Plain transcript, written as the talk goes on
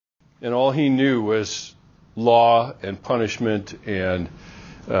and all he knew was law and punishment and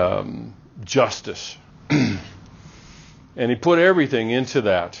justice. And he put everything into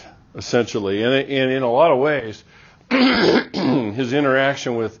that, essentially. And in a lot of ways, his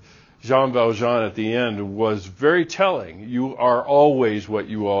interaction with Jean Valjean at the end was very telling. You are always what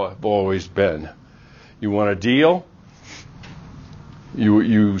you have always been. You want a deal,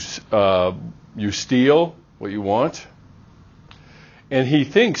 you steal what you want, and he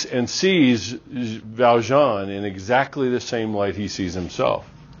thinks and sees Valjean in exactly the same light he sees himself,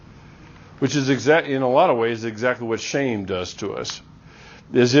 which is in a lot of ways exactly what shame does to us.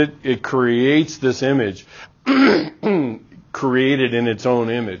 Is it creates this image, created in its own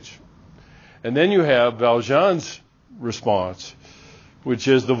image. And then you have Valjean's response, which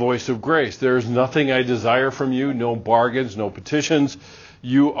is the voice of grace. There is nothing I desire from you, no bargains, no petitions.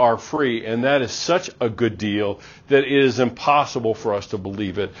 You are free. And that is such a good deal that it is impossible for us to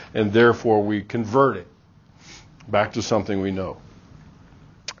believe it, and therefore we convert it back to something we know.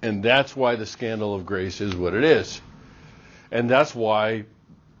 And that's why the scandal of grace is what it is. And that's why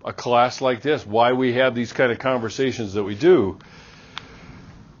a class like this, why we have these kind of conversations that we do.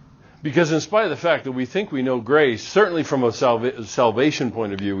 Because in spite of the fact that we think we know grace, certainly from a salvation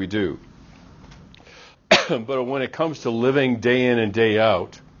point of view, we do. But when it comes to living day in and day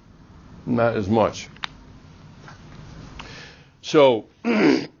out, not as much. So,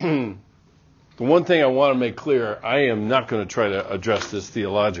 the one thing I want to make clear, I am not going to try to address this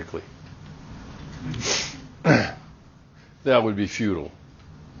theologically. That would be futile.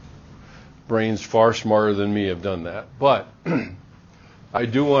 Brains far smarter than me have done that. But I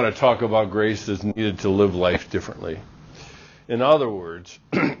do want to talk about grace that's needed to live life differently. In other words,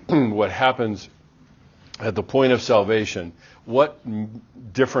 what happens at the point of salvation, what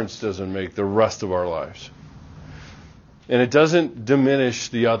difference does it make the rest of our lives? And it doesn't diminish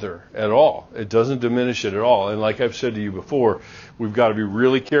the other at all. It doesn't diminish it at all. And like I've said to you before, we've got to be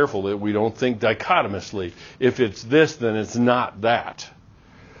really careful that we don't think dichotomously. If it's this, then it's not that.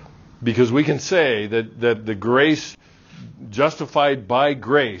 Because we can say that the grace, justified by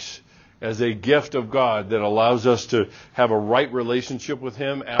grace, as a gift of God that allows us to have a right relationship with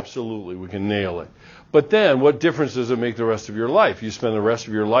Him, absolutely, we can nail it. But then, what difference does it make the rest of your life? You spend the rest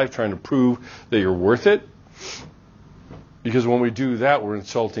of your life trying to prove that you're worth it? Because when we do that, we're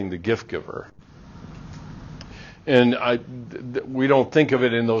insulting the gift giver. And we don't think of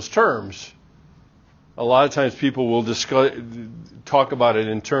it in those terms. A lot of times people will talk about it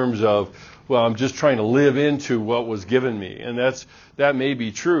in terms of, well, I'm just trying to live into what was given me. And that may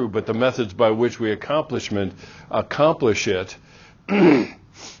be true, but the methods by which we accomplish it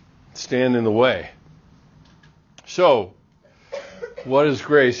stand in the way. So, what is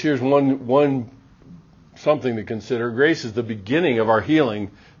grace? Here's one something to consider. Grace is the beginning of our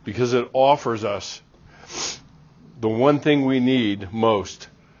healing because it offers us the one thing we need most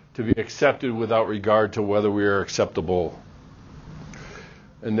to be accepted without regard to whether we are acceptable.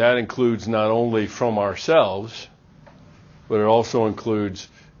 And that includes not only from ourselves, but it also includes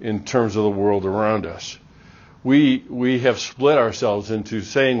in terms of the world around us. We have split ourselves into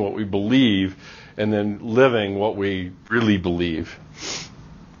saying what we believe and then living what we really believe.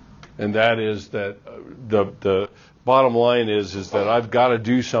 And that is that the bottom line is that I've got to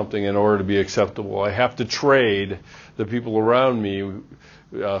do something in order to be acceptable. I have to trade the people around me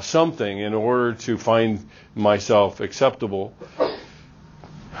something in order to find myself acceptable.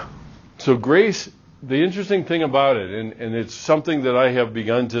 So grace, the interesting thing about it, and it's something that I have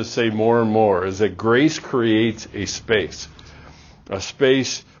begun to say more and more, is that grace creates a space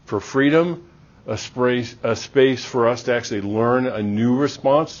for freedom, a space for us to actually learn a new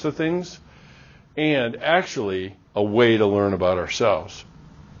response to things, and actually a way to learn about ourselves.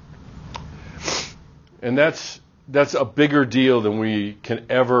 And that's a bigger deal than we can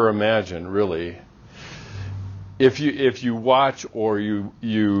ever imagine, really. If you watch or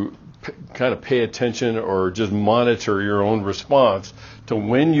you kind of pay attention or just monitor your own response to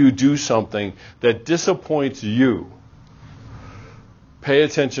when you do something that disappoints you, pay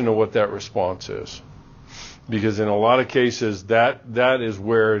attention to what that response is. Because in a lot of cases, that is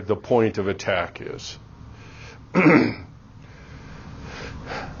where the point of attack is.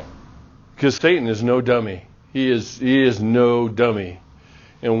 Because Satan is no dummy. He is no dummy.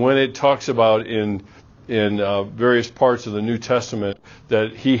 And when it talks about in various parts of the New Testament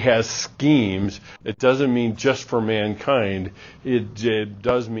that he has schemes, it doesn't mean just for mankind. It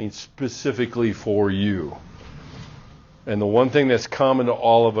does mean specifically for you. And the one thing that's common to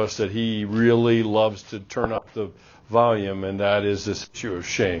all of us that he really loves to turn up the volume, and that is this issue of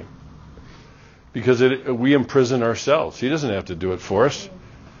shame. Because we imprison ourselves. He doesn't have to do it for us.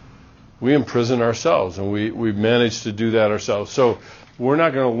 We imprison ourselves, and we manage to do that ourselves. So we're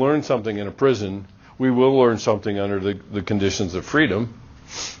not going to learn something in a prison. We will learn something under the conditions of freedom.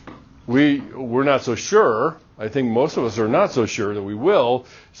 We're not so sure. I think most of us are not so sure that we will,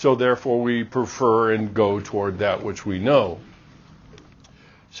 so therefore we prefer and go toward that which we know.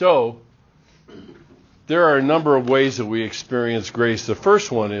 So there are a number of ways that we experience grace. The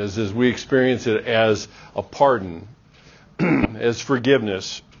first one is we experience it as a pardon, as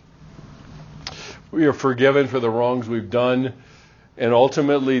forgiveness. We are forgiven for the wrongs we've done, and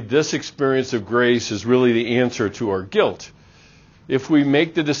ultimately this experience of grace is really the answer to our guilt. If we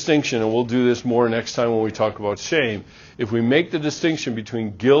make the distinction, and we'll do this more next time when we talk about shame, if we make the distinction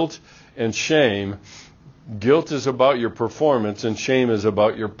between guilt and shame, guilt is about your performance and shame is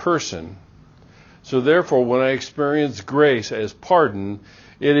about your person. So therefore, when I experience grace as pardon,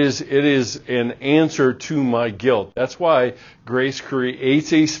 it is an answer to my guilt. That's why grace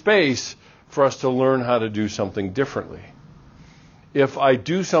creates a space for us to learn how to do something differently. If I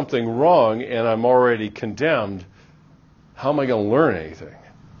do something wrong and I'm already condemned, how am I going to learn anything?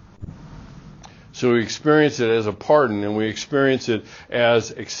 So we experience it as a pardon, and we experience it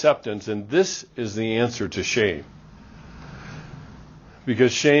as acceptance, and this is the answer to shame.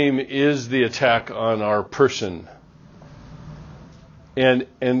 Because shame is the attack on our person. And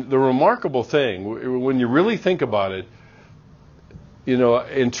the remarkable thing, when you really think about it,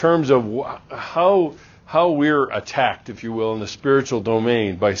 in terms of how we're attacked, if you will, in the spiritual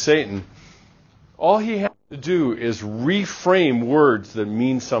domain by Satan, all he has to do is reframe words that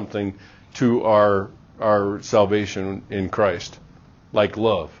mean something to our salvation in Christ, like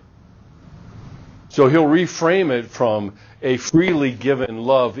love. So he'll reframe it from a freely given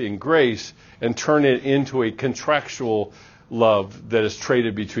love in grace and turn it into a contractual love that is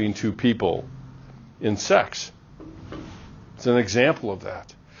traded between two people in sex. It's an example of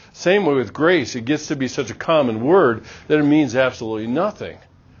that. Same way with grace. It gets to be such a common word that it means absolutely nothing.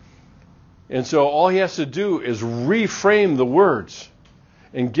 And so all he has to do is reframe the words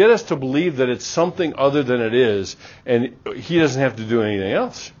and get us to believe that it's something other than it is, and he doesn't have to do anything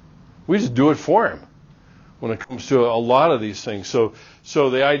else. We just do it for him when it comes to a lot of these things. So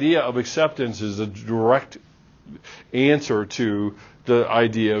the idea of acceptance is a direct answer to the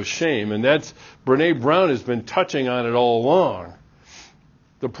idea of shame, and that's Brene Brown has been touching on it all along.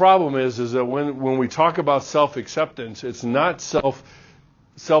 The problem is that when we talk about self-acceptance, it's not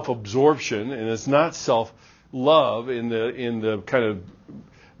self-absorption, and it's not self-love in the kind of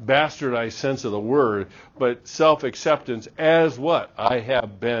bastardized sense of the word, but self-acceptance as what? I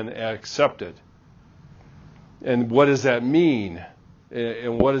have been accepted. And what does that mean?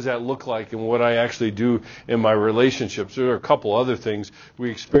 And what does that look like, and what I actually do in my relationships? There are a couple other things. We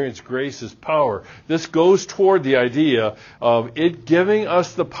experience grace as power. This goes toward the idea of it giving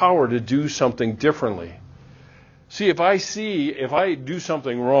us the power to do something differently. See, if I do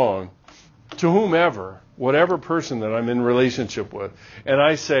something wrong to whomever, whatever person that I'm in relationship with, and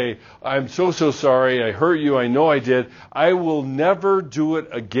I say, I'm so sorry, I hurt you, I know I did, I will never do it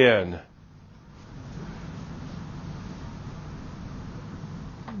again.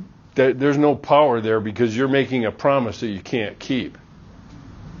 There's no power there because you're making a promise that you can't keep.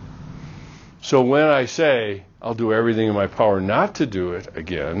 So when I say, I'll do everything in my power not to do it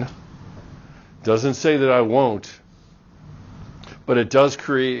again, doesn't say that I won't, but it does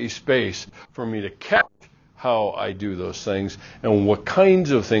create a space for me to catch how I do those things and what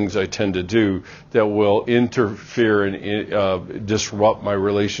kinds of things I tend to do that will interfere and disrupt my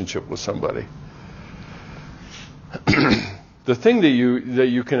relationship with somebody. The thing that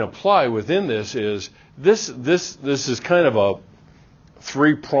you can apply within this is this is kind of a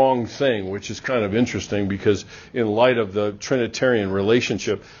three-pronged thing, which is kind of interesting because in light of the Trinitarian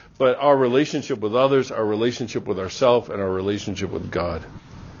relationship, but our relationship with others, our relationship with ourselves, and our relationship with God.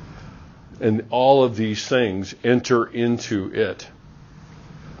 And all of these things enter into it.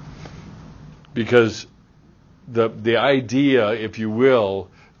 Because the idea, if you will,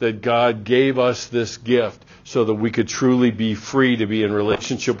 that God gave us this gift so that we could truly be free to be in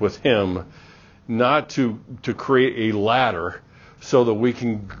relationship with Him, not to create a ladder so that we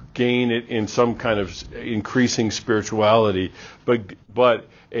can gain it in some kind of increasing spirituality, but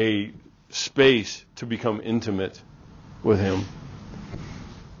a space to become intimate with Him.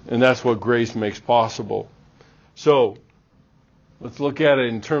 And that's what grace makes possible. So let's look at it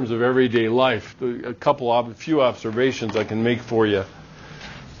in terms of everyday life. A few observations I can make for you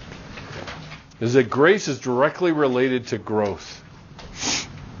is that grace is directly related to growth.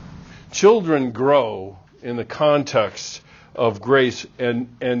 Children grow in the context of grace,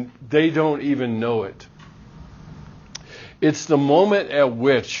 and they don't even know it. It's the moment at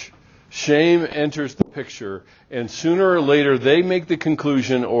which Shame enters the picture, and sooner or later they make the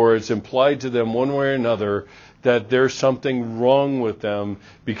conclusion, or it's implied to them one way or another, that there's something wrong with them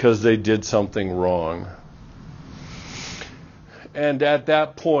because they did something wrong. And at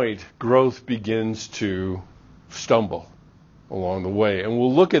that point, growth begins to stumble along the way. And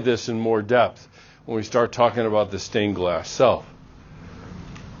we'll look at this in more depth when we start talking about the stained glass self.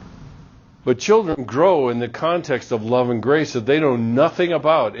 But children grow in the context of love and grace that they know nothing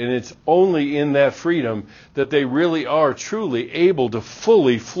about, and it's only in that freedom that they really are truly able to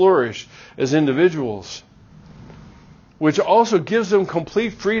fully flourish as individuals, which also gives them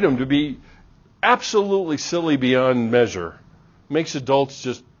complete freedom to be absolutely silly beyond measure. Makes adults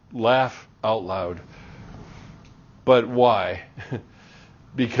just laugh out loud. But why?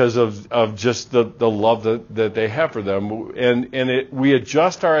 Because of just the love that they have for them. And we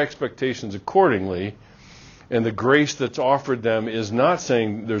adjust our expectations accordingly. And the grace that's offered them is not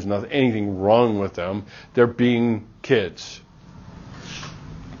saying there's anything wrong with them. They're being kids.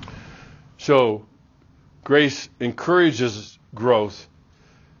 So grace encourages growth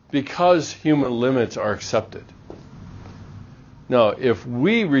because human limits are accepted. Now, if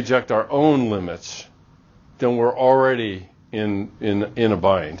we reject our own limits, then we're already in a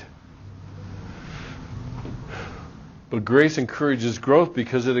bind. But grace encourages growth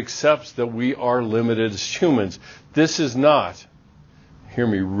because it accepts that we are limited as humans. This is not, hear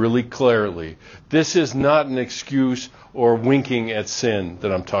me really clearly, this is not an excuse or winking at sin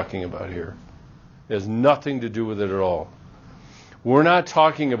that I'm talking about here. It has nothing to do with it at all. We're not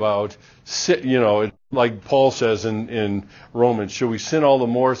talking about, like Paul says in Romans, should we sin all the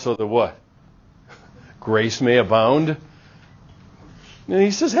more so that what? Grace may abound? And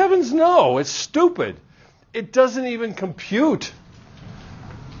he says, heavens no, it's stupid. It doesn't even compute.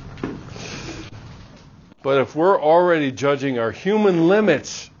 But if we're already judging our human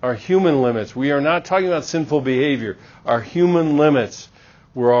limits, we are not talking about sinful behavior, our human limits,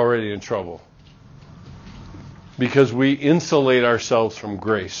 we're already in trouble. Because we insulate ourselves from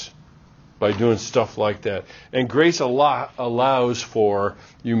grace by doing stuff like that. And grace allows for,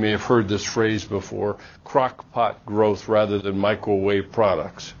 you may have heard this phrase before, crockpot growth rather than microwave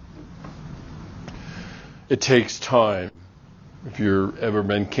products. It takes time. If you've ever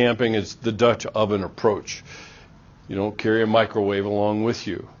been camping, it's the Dutch oven approach. You don't carry a microwave along with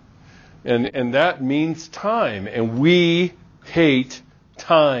you. And that means time. And we hate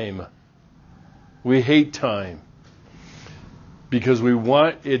time. We hate time. Because we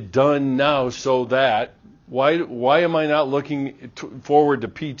want it done now so that, why am I not looking forward to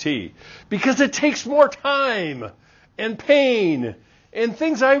PT? Because it takes more time and pain and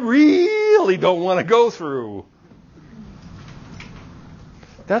things I really don't want to go through.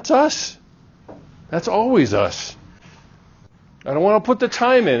 That's us. That's always us. I don't want to put the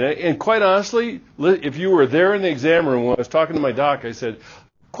time in. And quite honestly, if you were there in the exam room when I was talking to my doc, I said,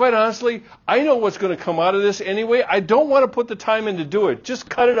 quite honestly, I know what's going to come out of this anyway. I don't want to put the time in to do it. Just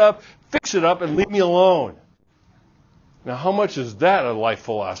cut it up, fix it up, and leave me alone. Now, how much is that a life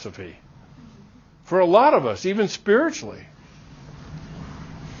philosophy? For a lot of us, even spiritually.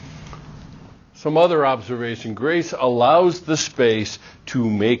 Some other observation. Grace allows the space to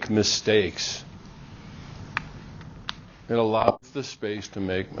make mistakes. It allows the space to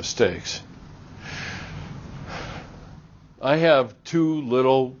make mistakes. I have two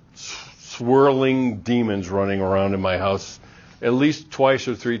little swirling demons running around in my house at least twice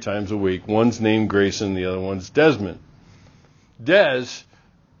or three times a week. One's named Grayson, the other one's Desmond. Des,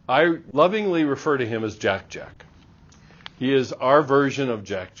 I lovingly refer to him as Jack Jack. He is our version of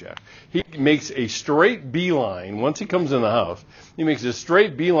Jack Jack. He makes a straight beeline. Once he comes in the house, he makes a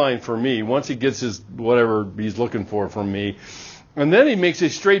straight beeline for me once he gets his whatever he's looking for from me. And then he makes a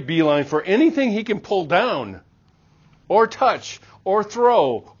straight beeline for anything he can pull down or touch or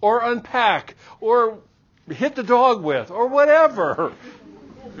throw or unpack or hit the dog with or whatever.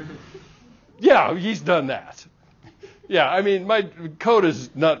 Yeah, he's done that. Yeah, I mean, my coat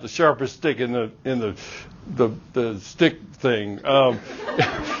is not the sharpest stick in the stick thing.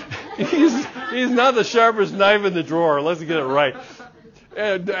 He's not the sharpest knife in the drawer. Let's get it right.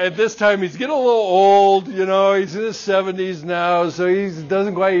 And at this time, he's getting a little old. You know, he's in his 70s now, so he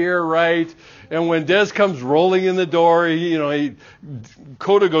doesn't quite hear right. And when Des comes rolling in the door,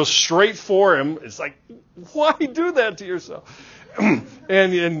 Coda goes straight for him. It's like, why do that to yourself?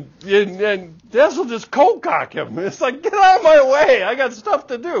 And Des will just cold cock him. It's like, get out of my way. I got stuff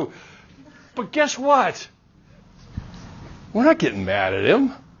to do. But guess what? We're not getting mad at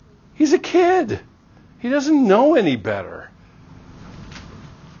him. He's a kid. He doesn't know any better.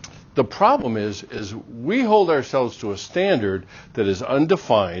 The problem is we hold ourselves to a standard that is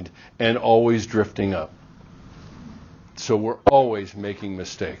undefined and always drifting up. So we're always making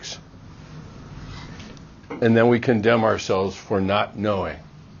mistakes. And then we condemn ourselves for not knowing.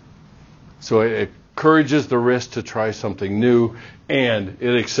 So it encourages the risk to try something new, and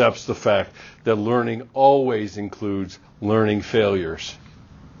it accepts the fact that learning always includes learning failures.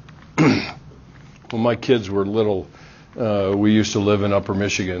 When my kids were little, we used to live in Upper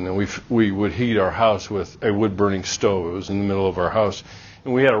Michigan, and we would heat our house with a wood-burning stove. It was in the middle of our house,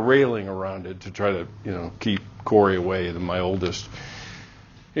 and we had a railing around it to try to, keep Corey away, my oldest.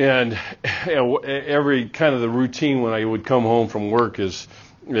 And every kind of the routine when I would come home from work is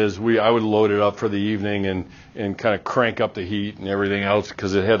I would load it up for the evening and kind of crank up the heat and everything else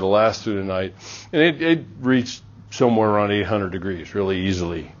because it had to last through the night. And it reached somewhere around 800 degrees really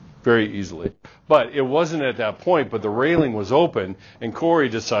easily, very easily. But it wasn't at that point, but the railing was open, and Corey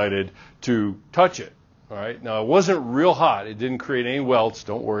decided to touch it. All right. Now, it wasn't real hot. It didn't create any welts.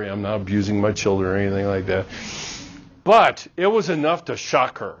 Don't worry, I'm not abusing my children or anything like that. But it was enough to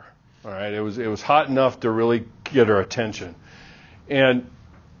shock her. All right. It was hot enough to really get her attention. And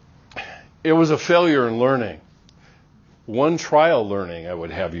it was a failure in learning. One trial learning, I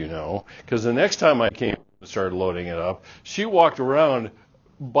would have you know, because the next time I came and started loading it up, she walked around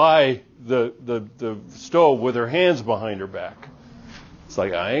by the stove with her hands behind her back. It's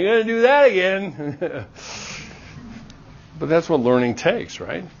like, I ain't going to do that again. But that's what learning takes,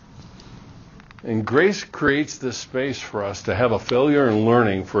 right? And grace creates this space for us to have a failure in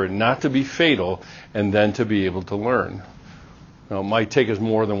learning, for it not to be fatal, and then to be able to learn. Now, it might take us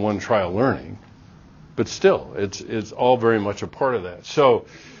more than one trial learning, but still, it's all very much a part of that. So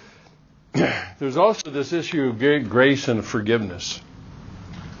there's also this issue of grace and forgiveness.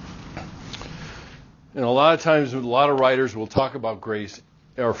 And a lot of times, a lot of writers will talk about grace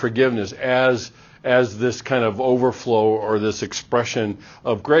or forgiveness as this kind of overflow or this expression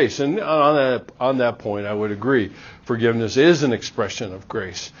of grace. And on that point, I would agree. Forgiveness is an expression of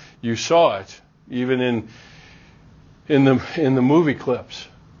grace. You saw it even in the movie clips.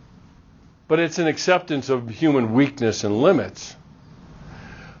 But it's an acceptance of human weakness and limits.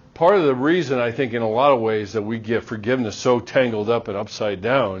 Part of the reason, I think, in a lot of ways that we get forgiveness so tangled up and upside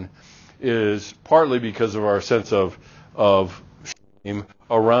down is partly because of our sense of shame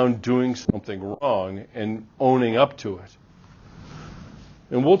around doing something wrong and owning up to it.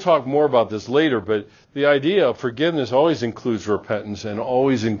 And we'll talk more about this later, but the idea of forgiveness always includes repentance and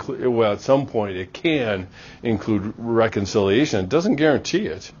always at some point it can include reconciliation. It doesn't guarantee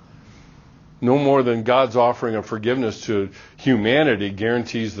it. No more than God's offering of forgiveness to humanity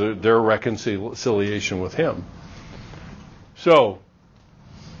guarantees their reconciliation with Him.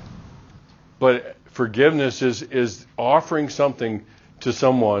 But forgiveness is offering something to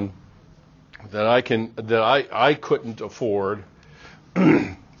someone that I couldn't afford,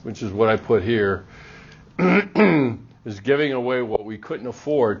 which is what I put here, is giving away what we couldn't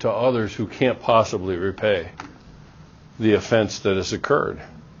afford to others who can't possibly repay the offense that has occurred.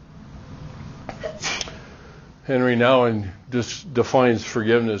 Henry Nouwen defines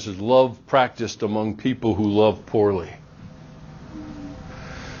forgiveness as love practiced among people who love poorly.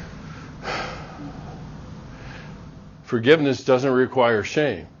 Forgiveness doesn't require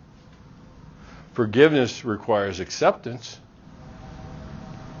shame. Forgiveness requires acceptance.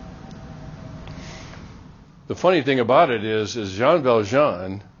 The funny thing about it is Jean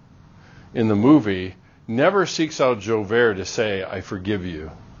Valjean in the movie never seeks out Javert to say, I forgive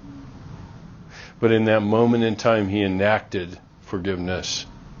you. But in that moment in time, he enacted forgiveness.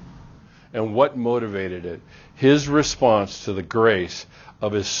 And what motivated it? His response to the grace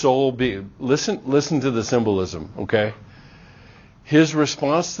of his soul being... Listen to the symbolism, okay? His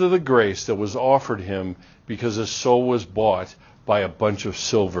response to the grace that was offered him because his soul was bought by a bunch of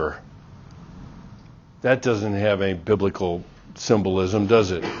silver. That doesn't have any biblical symbolism, does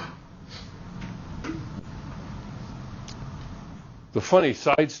it? The funny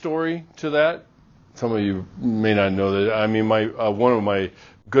side story to that, some of you may not know that. I mean, one of my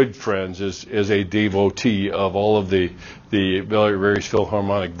good friends is a devotee of all of the various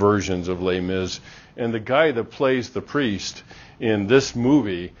Philharmonic versions of Les Mis, and the guy that plays the priest in this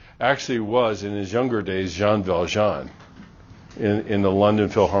movie actually was, in his younger days, Jean Valjean in the London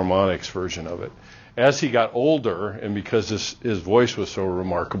Philharmonic's version of it. As he got older, and because his voice was so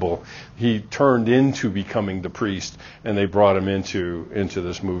remarkable, he turned into becoming the priest, and they brought him into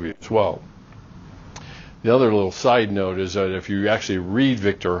this movie as well. The other little side note is that if you actually read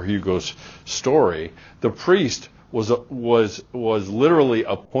Victor Hugo's story, the priest was literally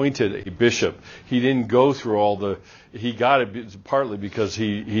appointed a bishop. He didn't go through he got it partly because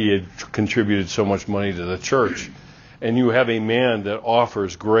he had contributed so much money to the church. And you have a man that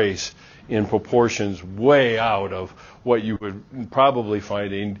offers grace in proportions way out of what you would probably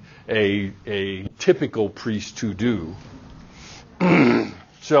find a typical priest to do.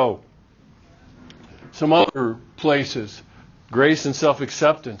 So, some other places, grace and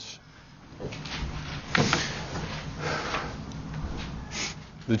self-acceptance.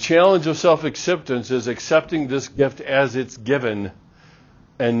 The challenge of self-acceptance is accepting this gift as it's given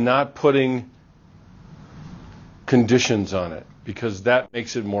and not putting conditions on it, because that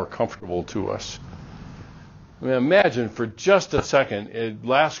makes it more comfortable to us. I mean, imagine for just a second,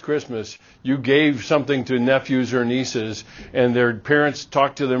 last Christmas, you gave something to nephews or nieces, and their parents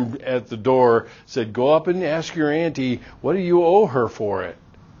talked to them at the door, said, go up and ask your auntie, what do you owe her for it?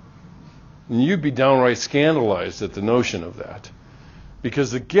 And you'd be downright scandalized at the notion of that.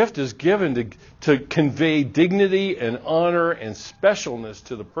 Because the gift is given to convey dignity and honor and specialness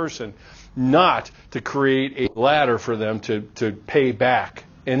to the person, not to create a ladder for them to pay back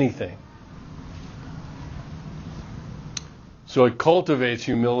anything. So it cultivates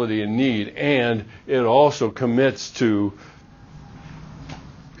humility and need, and it also commits to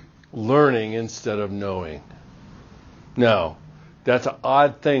learning instead of knowing. Now, that's an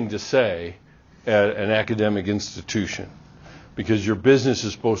odd thing to say at an academic institution, because your business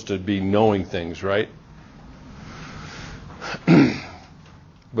is supposed to be knowing things, right?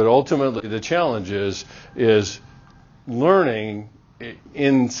 But ultimately, the challenge is learning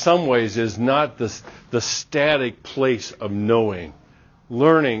in some ways is not the static place of knowing.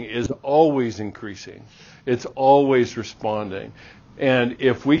 Learning is always increasing. It's always responding. And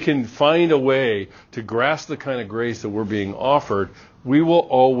if we can find a way to grasp the kind of grace that we're being offered, we will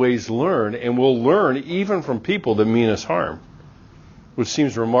always learn, and we'll learn even from people that mean us harm, which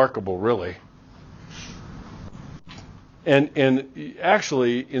seems remarkable, really. And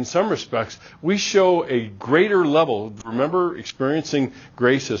actually, in some respects, we show a greater level. Remember, experiencing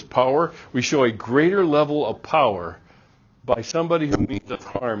grace as power? We show a greater level of power by somebody who means us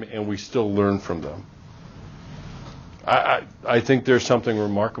harm, and we still learn from them. I think there's something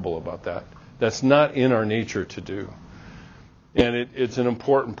remarkable about that. That's not in our nature to do. And it's an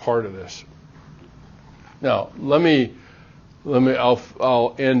important part of this. Now,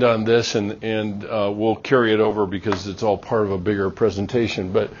 I'll end on this, and we'll carry it over because it's all part of a bigger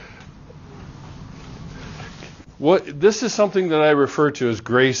presentation. But this is something that I refer to as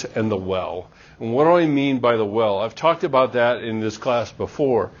grace and the well. And what do I mean by the well? I've talked about that in this class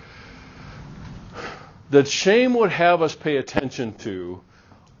before. That shame would have us pay attention to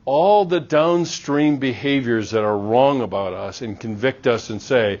all the downstream behaviors that are wrong about us and convict us and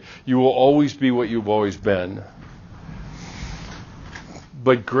say, you will always be what you've always been.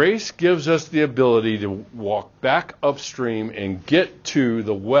 But grace gives us the ability to walk back upstream and get to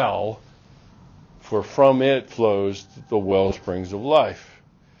the well, for from it flows the well springs of life.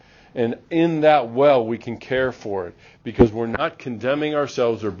 And in that well, we can care for it, because we're not condemning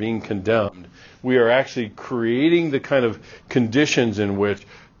ourselves or being condemned. We are actually creating the kind of conditions in which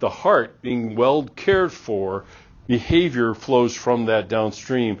the heart, being well cared for, behavior flows from that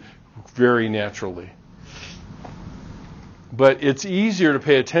downstream very naturally. But it's easier to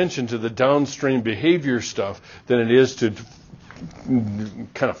pay attention to the downstream behavior stuff than it is to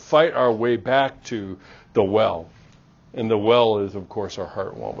kind of fight our way back to the well. And the well is, of course, our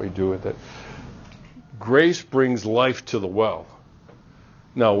heart, what we do with it. Grace brings life to the well.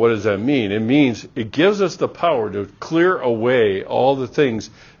 Now, what does that mean? It means it gives us the power to clear away all the things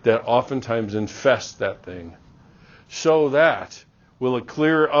that oftentimes infest that thing. So that, will it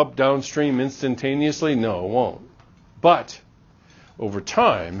clear up downstream instantaneously? No, it won't. But over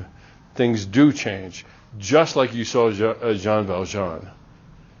time, things do change, just like you saw Jean Valjean.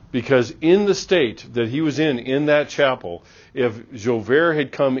 Because in the state that he was in that chapel, if Javert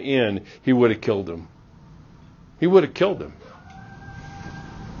had come in, he would have killed him. He would have killed him.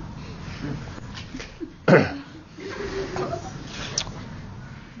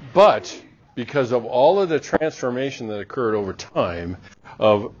 But because of all of the transformation that occurred over time,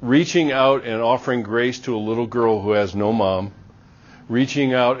 of reaching out and offering grace to a little girl who has no mom,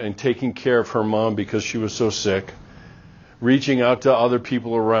 reaching out and taking care of her mom because she was so sick, reaching out to other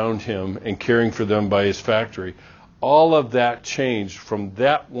people around him and caring for them by his factory, all of that changed from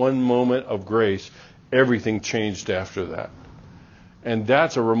that one moment of grace. Everything changed after that. And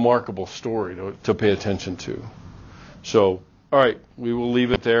that's a remarkable story to pay attention to. So, all right, we will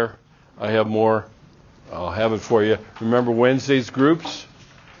leave it there. I have more. I'll have it for you. Remember Wednesday's groups?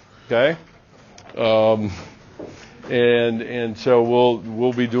 Okay? And so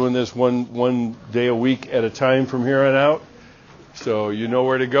we'll be doing this one day a week at a time from here on out. So you know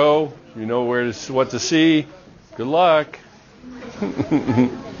where to go, you know what to see. Good luck.